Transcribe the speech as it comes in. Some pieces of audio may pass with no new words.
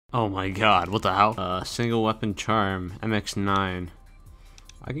Oh my god, what the hell? Single weapon charm, MX9.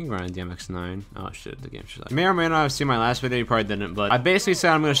 I can grind the MX9. Oh shit, the game's just like. You may or may not have seen my last video, you probably didn't, but I basically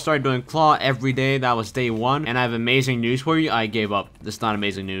said I'm gonna start doing claw every day. That was day 1, and I have amazing news for you. I gave up. That's not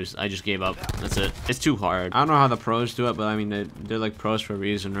amazing news. I just gave up. That's it. It's too hard. I don't know how the pros do it, but I mean, they're like pros for a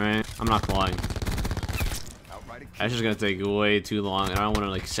reason, right? I'm not clawing. That's just gonna take way too long, and I don't want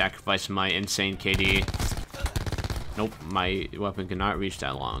to like sacrifice my insane KD. Nope, my weapon cannot reach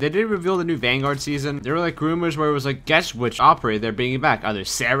that long. They did reveal the new Vanguard season. There were like rumors where it was like, guess which operator they're bringing back. Either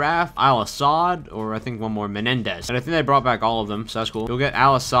Seraph, Al-Assad, or I think one more, Menendez. And I think they brought back all of them, so that's cool. You'll get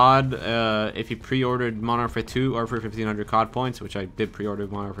Al-Assad if you pre-ordered Modern Warfare 2 or for 1,500 COD points, which I did pre-order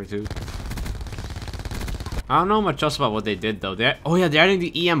Modern Warfare 2. I don't know much else about what they did though. Oh yeah, they're adding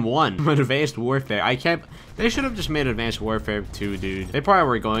the EM1 Advanced Warfare. They should have just made Advanced Warfare 2, dude. They probably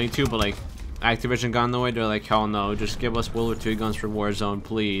were going to, but like, Activision got in the way. They're like, hell no, just give us World War II guns for Warzone,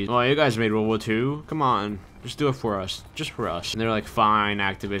 please. Well, you guys made World War II. Come on, just do it for us. Just for us. And they're like, fine,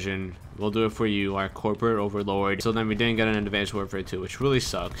 Activision. We'll do it for you, our corporate overlord. So then we didn't get an Advanced Warfare 2, which really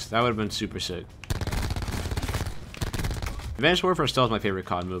sucks. That would have been super sick. Advanced Warfare still is my favorite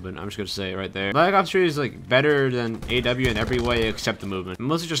COD movement. I'm just gonna say it right there. Black Ops 3 is like better than AW in every way except the movement.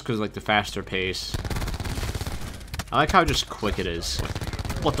 Mostly just because like the faster pace. I like how just quick it is.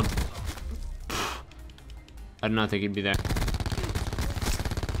 What the? I did not think he'd be there.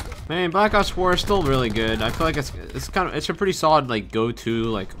 Man, Black Ops 4 is still really good. I feel like it's a pretty solid like go-to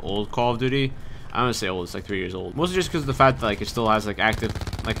like old Call of Duty. I'm gonna say old, it's like 3 years old. Mostly just because of the fact that like it still has like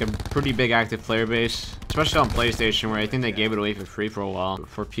a pretty big active player base, especially on PlayStation, where I think they gave it away for free for a while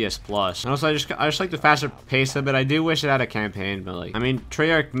for PS Plus. And also I just like the faster pace of it. I do wish it had a campaign, but like I mean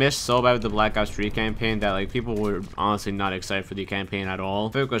Treyarch missed so bad with the Black Ops 3 campaign that like people were honestly not excited for the campaign at all.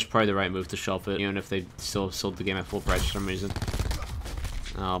 I think it was probably the right move to shelf it, even if they still sold the game at full price for some reason.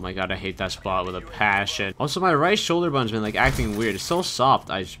 Oh my god, I hate that spot with a passion. Also, my right shoulder button's been like acting weird. It's so soft.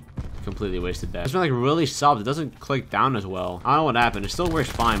 I just completely wasted that. It's been like really soft. It doesn't click down as well. I don't know what happened. It still works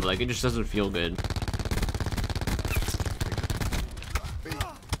fine, but like it just doesn't feel good.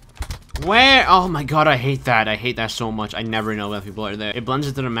 Where? Oh my god, I hate that. I hate that so much. I never know when people are there. It blends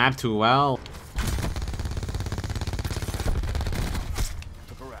into the map too well.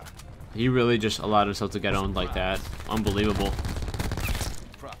 He really just allowed himself to get owned like that. Unbelievable.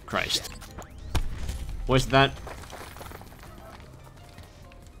 Christ. What's that?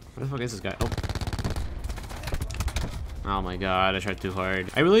 Where the fuck is this guy? Oh my god, I tried too hard.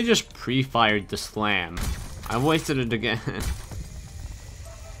 I really just pre-fired the slam. I wasted it again.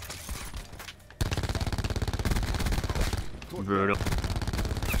 Brutal.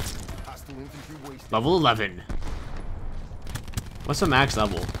 Level 11. What's the max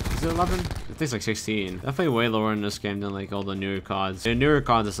level? Is it 11? I think it's like 16. Definitely way lower in this game than like all the newer CODs. The newer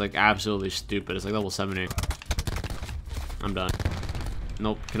CODs is like absolutely stupid. It's like level 70. I'm done.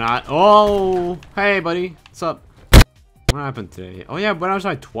 Nope, cannot. Oh, hey buddy, what's up? What happened today? Oh yeah, but I was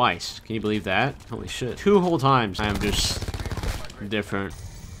like twice. Can you believe that? Holy shit. 2 whole times. I am just different.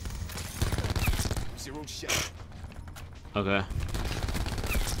 Okay.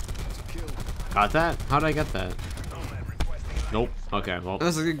 Got that? How did I get that? Nope. Okay, well,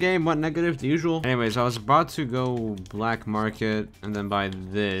 this is a good game. Went negative, the usual. Anyways, I was about to go black market and then buy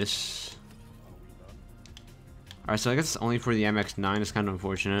this. Alright, so I guess it's only for the MX9. It's kind of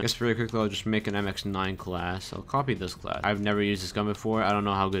unfortunate. I guess really quickly, I'll just make an MX9 class. I'll copy this class. I've never used this gun before. I don't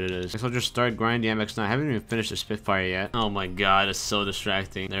know how good it is. I guess I'll just start grinding the MX9. I haven't even finished the Spitfire yet. Oh my god, it's so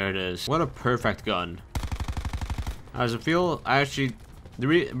distracting. There it is. What a perfect gun. How does it feel? Actually, the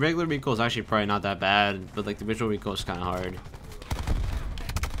regular recoil is actually probably not that bad, but like the visual recoil is kind of hard.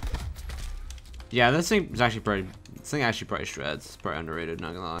 Yeah, this thing is actually probably, probably shreds. It's probably underrated,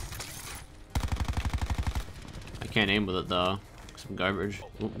 not gonna lie. I can't aim with it though. Some garbage.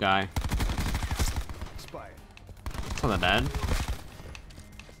 Oop, guy. It's not that bad.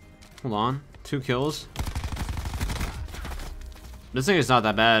 Hold on. 2 kills. This thing is not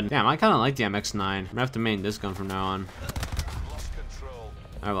that bad. Damn, I kind of like the MX9. I'm gonna have to main this gun from now on.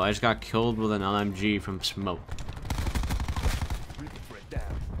 Alright, well, I just got killed with an LMG from smoke.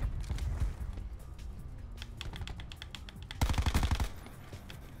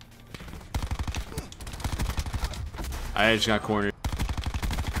 I just got cornered.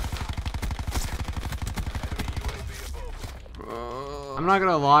 I'm not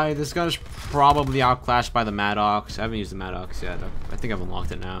gonna lie, this gun is probably outclassed by the Maddox. I haven't used the Maddox yet. I think I've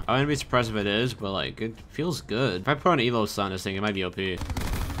unlocked it now. I wouldn't be surprised if it is, but like, it feels good. If I put on Elo stun on this thing, it might be OP.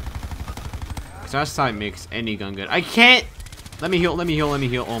 So that's how it makes any gun good. I can't! Let me heal, let me heal, let me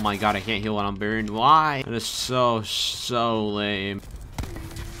heal. Oh my god, I can't heal when I'm burned. Why? That is so lame.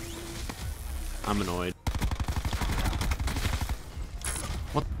 I'm annoyed.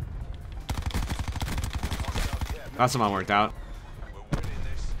 What? That's not worked out.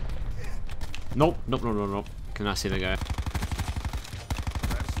 Nope. Cannot see the guy.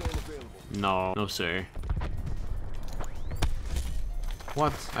 No. No, sir.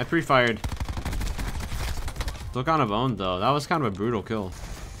 What? I pre-fired. Still kind of owned, though. That was kind of a brutal kill.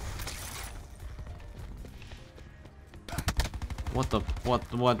 What the? What?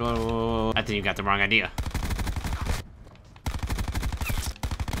 I think you got the wrong idea.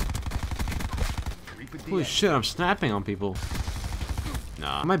 Holy shit, I'm snapping on people.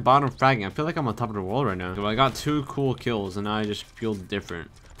 Nah. My bottom fragging. I feel like I'm on top of the world right now. So I got 2 cool kills, and now I just feel different.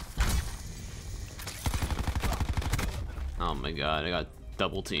 Oh my god, I got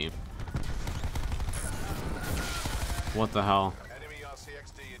double team. What the hell?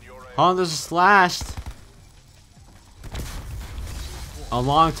 Oh, this is last. A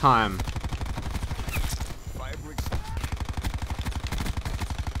long time.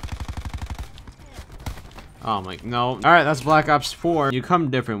 Oh my, no. Alright, that's Black Ops 4. You come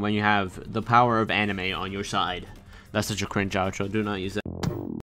different when you have the power of anime on your side. That's such a cringe outro. Do not use that.